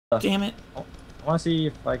Damn it. I want to see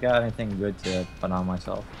if I got anything good to put on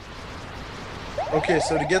myself. Okay,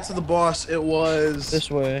 so to get to the boss, it was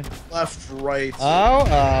this way. Left, right. Ow, ow,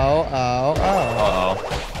 ow, ow. Uh-oh.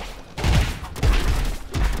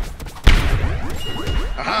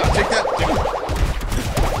 Aha, take that.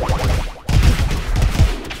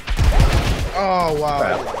 Oh,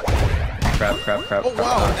 wow. Crap. Oh,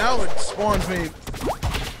 wow, now it spawns me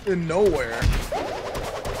in nowhere.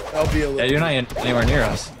 I'll be a little Yeah, you're not anywhere near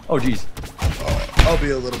us. Oh, jeez. I'll be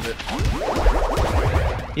a little bit.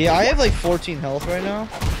 Yeah, I have like 14 health right now.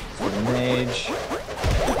 Mage.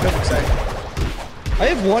 I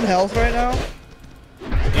have 1 health right now.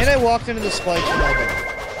 And I walked into the spikes from elbow.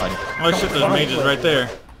 Oh shit, there's mages right there.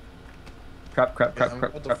 Crap. I'm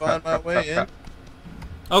about to find my way in.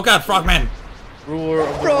 Oh god, Frogman! Ruler of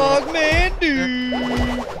the Frogman, dude!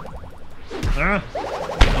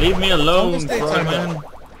 Leave me alone, It's almost Frogman. daytime.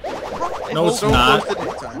 No, it's So not. close to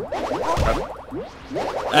daytime.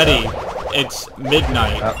 Eddie, it's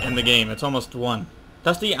midnight in the game. It's almost 1.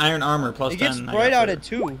 That's the iron armor plus It 10. gets I bright got out for at it.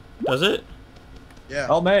 2. Does it? Yeah.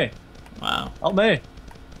 Help me. Wow. Help me.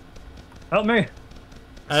 Help me.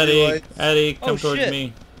 Eddie, lights. Eddie, come Oh, towards shit.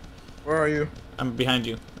 me. Where are you? I'm behind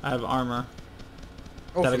you. I have armor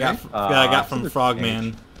Oh, that I for got. me? That I got from super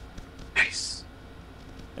Frogman. Nice.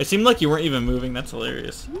 It seemed like you weren't even moving. That's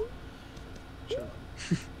hilarious.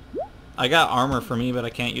 I got armor for me, but I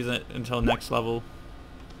can't use it until next level.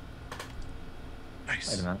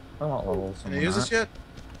 Nice. Wait a minute. I want levels. Can I use this yet?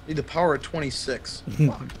 Need the power of 26.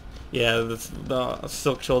 Yeah, that's the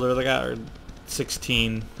silk shoulders I got are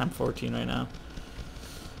 16. I'm 14 right now.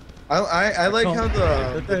 I like how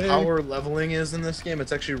the power leveling is in this game.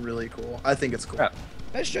 It's actually really cool. I think it's cool. Crap.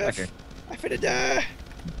 Nice, Jeff. Okay. I finna die.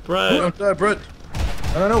 Brett, Don't die, Brett.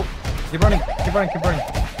 No. Keep running.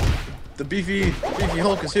 The beefy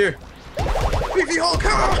Hulk is here. Beefy Hulk!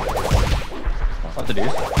 Ah! What to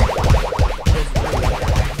do?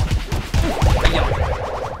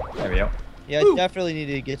 There we go. Yeah, I definitely need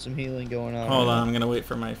to get some healing going on. hold on. I'm gonna wait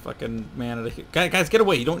for my fucking mana to. Guys, get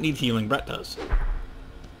away! You don't need healing. Brett does.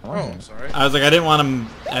 Oh, I'm sorry. I was like, I didn't want him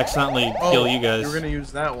accidentally kill you guys. You were gonna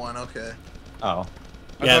use that one, okay. Oh.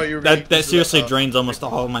 I Yeah, thought you were gonna that use seriously the, drains almost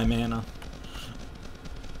all of my mana.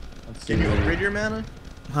 Let's Can see. you upgrade your mana?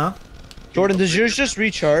 Huh? Jordan, does yours just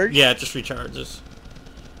recharge? Yeah, it just recharges.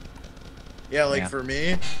 Yeah, like Yeah. for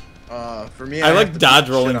me, I have like to beat dodge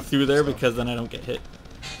the rolling shit out through of there stuff. because then I don't get hit.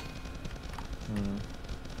 Me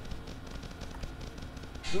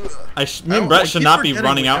I and don't- Brett I should keep not be forgetting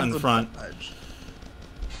running we out have in the front. dodge.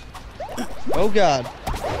 Oh god.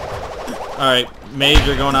 Alright, Mage,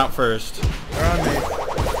 you're going out first. They're on me.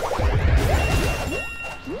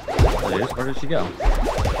 Where did she go?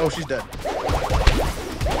 Oh, she's dead.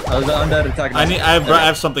 Oh, the undead attacking us. I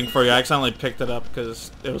have something for you. I accidentally picked it up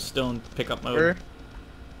because it was still in pickup mode. Where?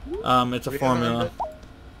 It's a We have formula. undead?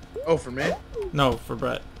 Oh, for me? No, for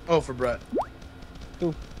Brett. Oh, for Brett.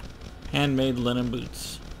 Handmade linen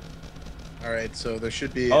boots. Alright, so there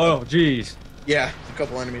should be... Oh, jeez. Yeah, a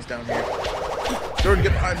couple enemies down here. Jordan,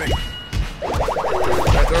 get behind me.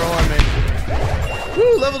 Alright, they're all on me.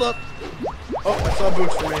 Woo, leveled up. Oh, I saw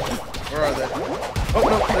boots for me. Where are they? Oh,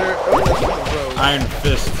 no, they're... Oh, that's for the road. Iron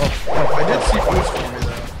fist. I did see boots for me,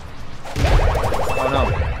 though. Oh, no.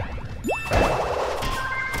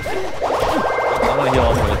 I'm gonna heal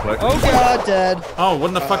up really quick. Oh god, dead. Oh,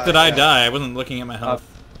 when the fuck did I yeah. die? I wasn't looking at my health.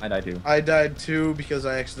 I died too. I died too because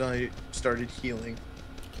I accidentally started healing.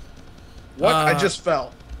 What? I just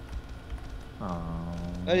fell. Oh.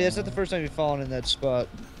 Oh yeah, it's not the first time you've fallen in that spot.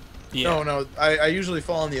 Yeah. No, I usually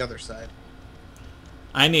fall on the other side.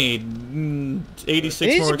 I need 86 It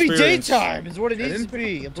needs more to be experience. daytime, is what it I needs to didn't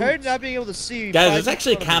be. put I'm tired of boots. not being able to see. Guys, 5 it's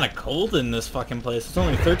actually feet in front kind of cold in this fucking place. It's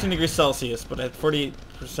only 13 degrees Celsius, but at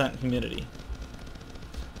 48% humidity.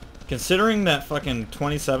 Considering that fucking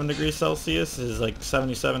 27 degrees Celsius is like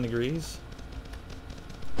 77 degrees.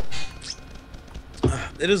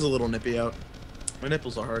 It is a little nippy out. My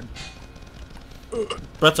nipples are hard.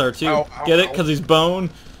 Brett's are too. Ow, ow, Get it? ow. Because he's bone.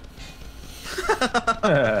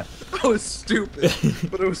 That was stupid,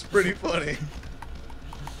 but it was pretty funny.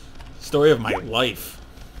 Story of my life.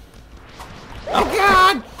 Oh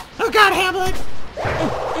god! Oh god, Hamlet!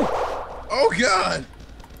 Oh god!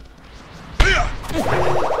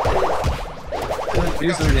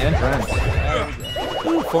 These are the entrance.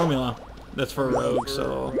 Ooh, formula. That's for rogue,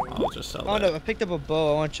 so I'll just sell Oh no, that. I picked up a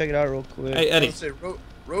bow. I want to check it out real quick. Hey, Eddie. Let's say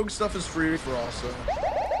rogue stuff is free for all, so...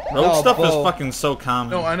 Rogue No, stuff is bow. fucking so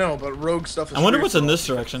common. No, I know, but rogue stuff is I wonder free what's for in all. this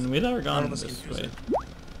direction. We've never None gone of us this can use way. it.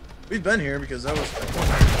 We've been here because that was...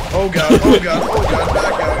 Oh god, oh god, oh god,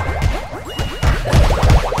 back out.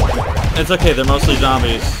 It's okay, they're mostly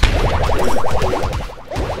zombies.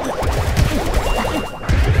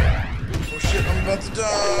 Oh shit, I'm about to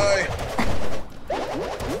die.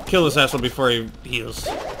 Kill this asshole before he heals.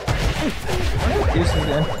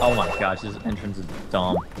 Oh my gosh, this entrance is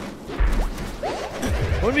dumb.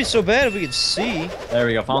 Wouldn't be so bad if we could see. There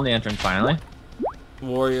we go, found the entrance finally.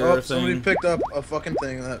 Warrior Oh, thing. somebody picked up a fucking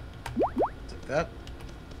thing that. Took that.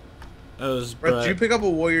 That was Brett, did you pick up a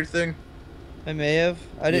warrior thing? I may have.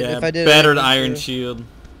 I didn't. Yeah, If I did, battered I iron didn't shield.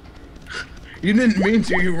 You didn't mean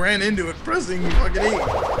to. You ran into it pressing fucking E.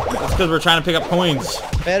 That's because we're trying to pick up coins.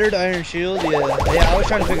 Battered iron shield. Yeah. Yeah. I was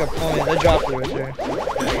trying to pick up coins. I dropped it right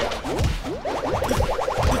there.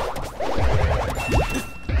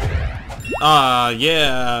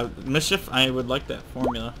 Yeah. Mischief, I would like that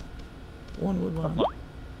formula. One would want.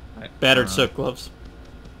 Battered silk gloves.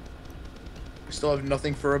 We still have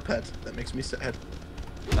nothing for a pet. That makes me sad.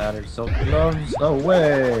 Battered silk gloves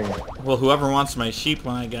away. Well, whoever wants my sheep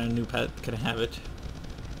when I get a new pet can have it.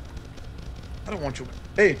 I don't want you.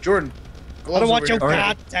 Hey, Jordan. I don't want your your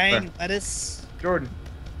Alright. goddamn lettuce. Jordan.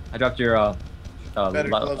 I dropped your Battered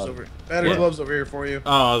gloves over. Battered gloves over here for you.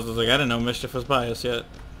 Oh, I was like, I didn't know Mischief was by us yet.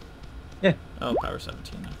 Yeah. Oh, power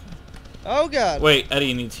 17. Okay. Oh god. Wait,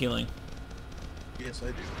 Eddie needs healing. Yes, I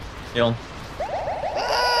do. Heal.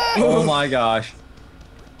 Oh my gosh.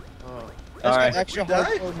 That's Alright. extra We die?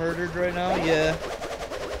 hardcore murdered right now. Yeah.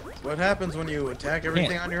 What happens when you attack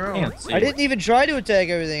everything on your own? Can't see. I didn't even try to attack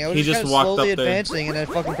everything. I was He just, just kind of walked slowly up there. advancing, and I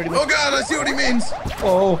fucking pretty much. Oh god, I see what he means.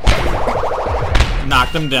 Oh.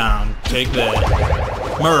 Knocked him down. Take that.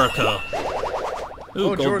 Murica. Ooh,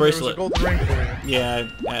 Oh, gold Jordan, bracelet. there was a golden ring for you. Yeah,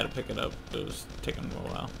 I had to pick it up. It was taking a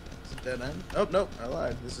while. It's a dead end. Oh, nope, I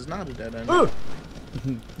lied. This is not a dead end.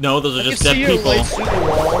 No, those are I can just dead see your people. lights through the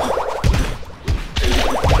wall.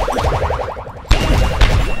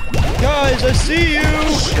 Guys, I see you.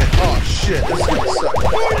 Shit, oh shit, this is gonna suck.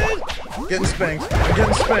 Jordan! Getting spanked. I'm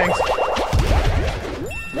getting spanked.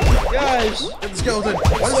 Guys. Get the skeleton.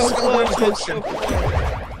 Why does the skeleton have a potion?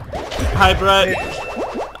 Hi, Brett.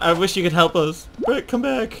 I wish you could help us. Brett, come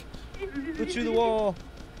back. Put through the wall.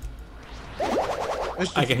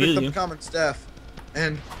 Mischief I can picked heal up you. the common staff.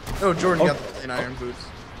 And, oh, Jordan got the plain iron boots.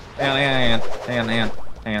 Hang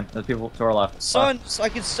on. There's people to our left. Sun, I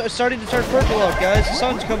can starting to turn purple out, guys. The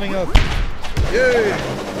sun's coming up. Yay!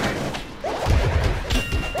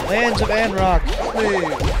 Lands of Anrock. Help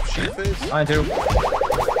me, shit face. Mine too.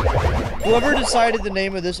 Whoever decided the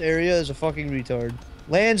name of this area is a fucking retard.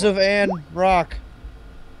 Lands of Anrock.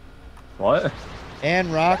 What?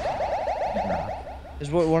 Anrock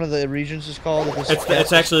is what one of the regions is called. That this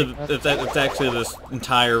It's actually this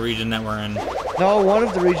entire region that we're in. No, one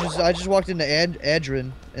of the regions. I just walked into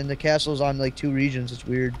Adrin, and the castle's on like 2 regions. It's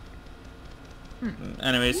weird.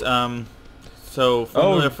 Anyways, so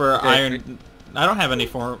formula for okay. iron. I don't have any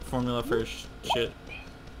formula for shit.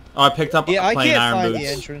 Oh, I picked up Yeah, I plain can't iron find boots. the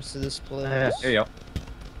entrance to this place. Here you go.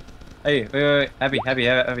 Hey, wait. Happy. There's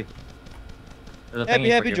a thingy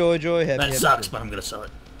for Happy, you. joy, happy. That happy. sucks, but I'm gonna sell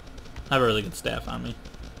it. I have a really good staff on me.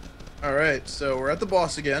 Alright, so we're at the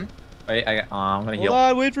boss again. Wait, I'm gonna Hold heal.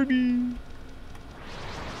 on, wait for me.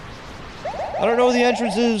 I don't know where the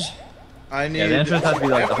entrance is. I need. Yeah, the entrance has to be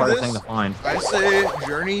like the after hardest this, thing to find. I say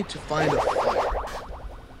journey to find a fire.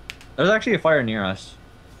 There's actually a fire near us.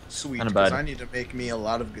 Sweet, Kinda because bad. I need to make me a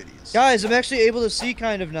lot of goodies. Guys, I'm actually able to see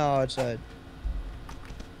kind of now outside.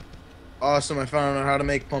 Awesome, I found out how to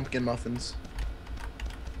make pumpkin muffins.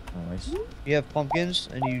 Nice. You have pumpkins,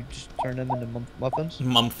 and you just turn them into muffins.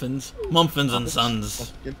 Muffins and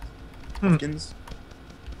Sons. Pumpkins.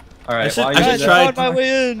 All right. I should- while I you should do Guys, that- I try- found my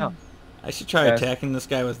way in. No. I should try Yes. attacking this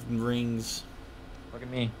guy with rings. Look at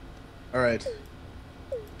me. Alright.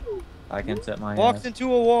 I can set my. Walked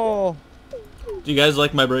into a wall. Do you guys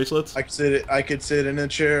like my bracelets? I could sit in a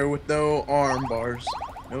chair with no arm bars.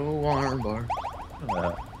 No arm bars.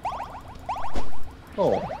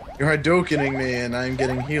 Oh. You're Hadokening me and I'm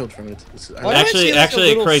getting healed from it. Why do I Actually- see, like, a actually, it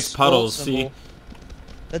little creates skull puddles, symbol? see?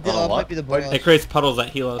 That Oh, might what? be the Like, boss. It creates puddles that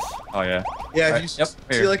heal us. Oh yeah. Yeah, if Alright, you yep, see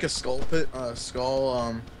here. like a skull pit,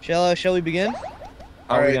 Shall we begin? How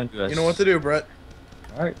are we Alright, gonna do this? you know what to do, Brett.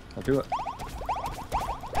 All right, I'll do it.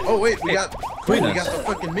 Oh wait, we got Queen we us. got the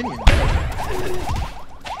fucking minion.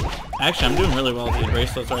 Actually, I'm doing really well with these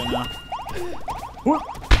bracelets right now.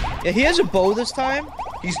 Yeah, he has a bow this time,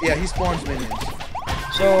 He spawns minions.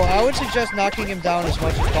 so I would suggest knocking him down as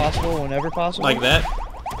much as possible, whenever possible. Like that.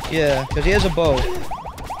 Yeah, because he has a bow.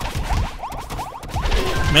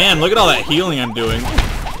 Man, look at all that healing I'm doing.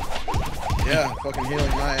 Yeah, fucking healing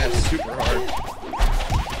my ass super hard.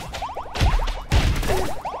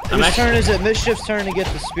 I'm Whose actually, turn is it? Mischief's turn to get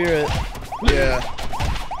the spirit. Yeah.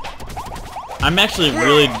 I'm actually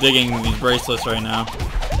really digging these bracelets right now.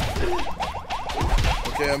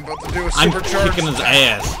 Okay, I'm about to do a I'm supercharge. kicking his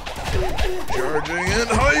ass. Charging and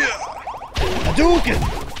hiya! Hadouken!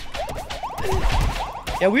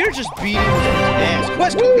 Yeah, we were just beating this ass.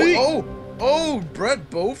 Quest complete! Oh, Brett,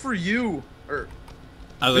 bow for you. Or,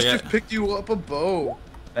 I was Mischief like, picked you up a bow.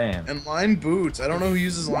 Bam. And line boots. I don't know who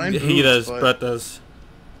uses line boots. he does, but... Brett does.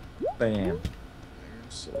 Bam. Iron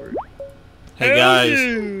sword. Hey guys.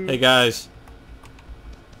 Hey guys.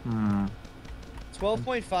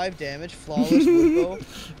 12.5 damage, flawless wood bow.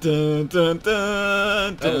 Dun, dun,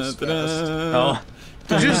 dun, That was dun, fast. dun. Oh.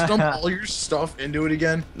 Did you just dump all your stuff into it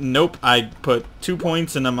again? Nope, I put 2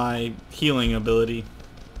 points into my healing ability.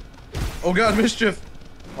 Oh god, Mischief!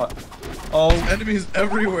 What? Oh, Enemies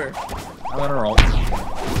everywhere. I'm gonna roll. It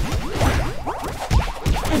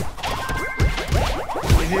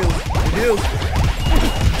heals. It heals.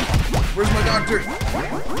 Where's my doctor?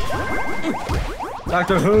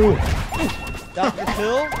 Doctor Who? Dr.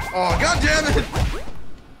 Phil? Oh, god damn it!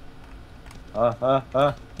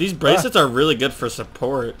 These bracelets are really good for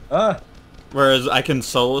support. Whereas I can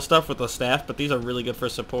solo stuff with the staff, but these are really good for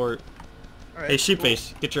support. Alright, Hey,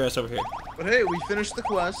 Sheepface, get your ass over here. But hey, we finished the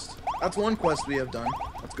quest. That's one quest we have done.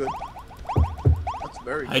 That's good. That's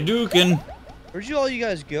very good. Hadouken! Where'd all you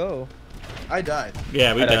guys go? I died.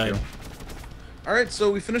 Yeah, we I'd died. actually- Alright,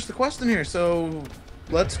 so we finished the quest in here, so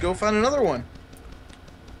let's go find another one.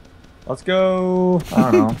 Let's go.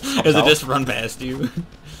 I don't know. Does it just run past you?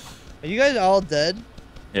 Are you guys all dead?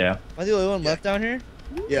 Yeah. Am I the only one left down here?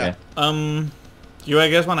 Yeah. You I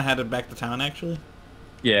guess want to head it back to town, actually?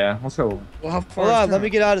 Yeah. Let's go Well, how far Hold is on, town? let me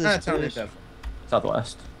get out of this Town place. ain't that far.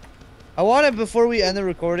 southwest. I want to, before we end the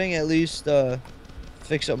recording, at least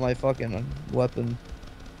fix up my fucking weapon.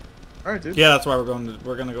 Alright, dude. Yeah, that's why we're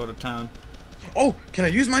gonna go to town. Oh, can I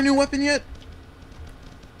use my new weapon yet?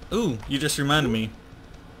 Ooh, you just reminded me.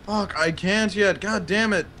 Fuck, I can't yet. God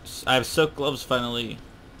damn it. I have silk gloves finally.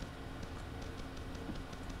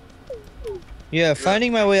 Yeah,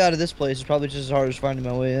 finding my way out of this place is probably just as hard as finding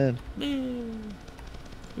my way in.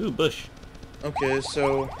 Ooh, bush. Okay,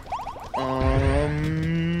 so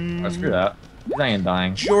Screw that. I ain't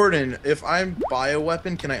dying. Jordan, if I buy a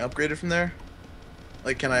weapon, can I upgrade it from there?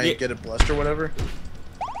 Like, can I Yeah. get it blessed or whatever?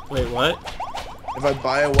 Wait, what? If I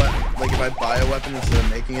buy a weapon instead of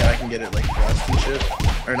making it, I can get it like blessed and shit.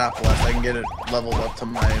 Or not blessed, I can get it leveled up to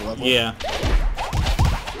my level. Yeah.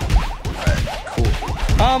 Alright,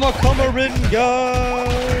 cool. I'm a come-a-ridden guy!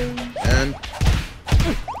 And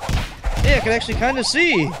Yeah, I can actually kind of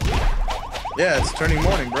see. yeah, it's turning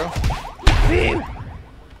morning, bro.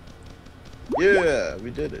 Yeah,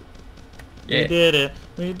 we did it. Yeah. We did it.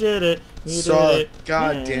 We did it. We Saw did it. it.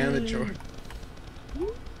 God Yeah. damn it, Jordan.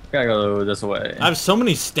 Gotta go this way. I have so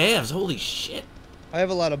many staves. Holy shit. I have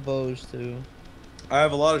a lot of bows, too. I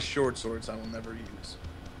have a lot of short swords I will never use.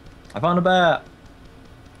 I found a bat.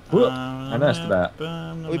 Whoop. I messed the bat.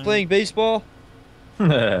 Are we playing baseball?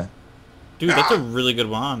 Dude, that's a really good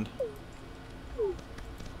wand.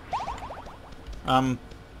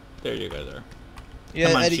 There you guys are. Yeah,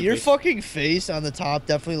 Come on, Eddie, your sheepies. fucking face on the top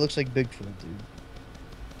definitely looks like Bigfoot, dude.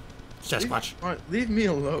 Sasquatch. Leave me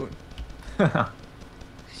alone.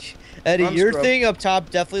 Eddie, I'm your scrub. thing up top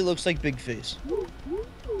definitely looks like Big Face. Well,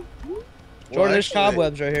 Jordan, there's actually-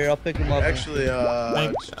 cobwebs right here. I'll pick them up. Actually,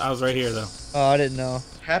 I was right here though. Oh, I didn't know.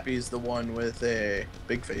 Happy's the one with a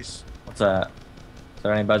big face. What's that? Is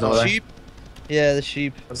there any buds over there? Sheep? Yeah, the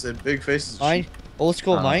sheep. I said big face is a Mine, sheep. old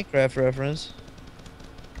school Uh-huh. Minecraft reference.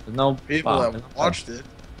 There's no People wow, that there's no watched it.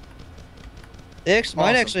 Mine Awesome.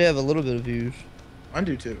 actually have a little bit of views. I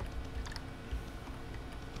do too.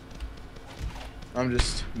 I'm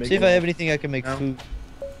just making. See if I have anything I can make No. food.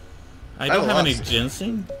 I I don't have have any lots.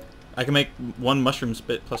 ginseng. I can make 1 mushroom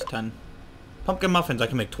spit plus 10. Pumpkin muffins, I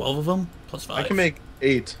can make 12 of them plus 5. I can make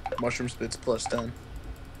 8 mushroom spits plus 10.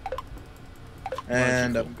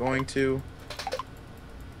 And I'm going to.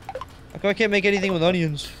 How come I can't make anything with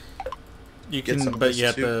onions? You get can, some of but this you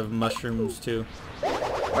have too. the mushrooms too.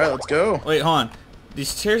 Alright, let's go. Wait, hold on.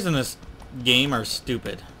 These chairs in this game are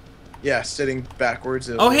stupid. Yeah, sitting backwards.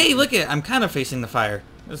 Oh, hey, look it! I'm kind of facing the fire.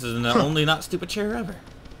 This is the only not stupid chair ever.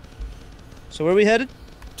 So where are we headed?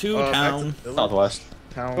 To Back to town. the village. Southwest.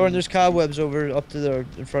 Town. Jordan, there's cobwebs over up to the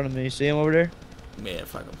in front of me. See them over there? Yeah,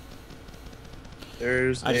 fuck them.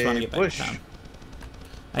 There's I just want to a get back bush. to town.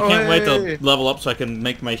 I Oh, can't wait hey. to level up so I can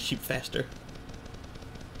make my sheep faster.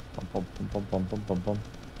 Bum, bum, bum, bum, bum, bum, bum.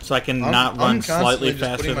 So I can I'm not run constantly slightly just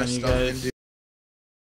faster putting my than you stuff guys. into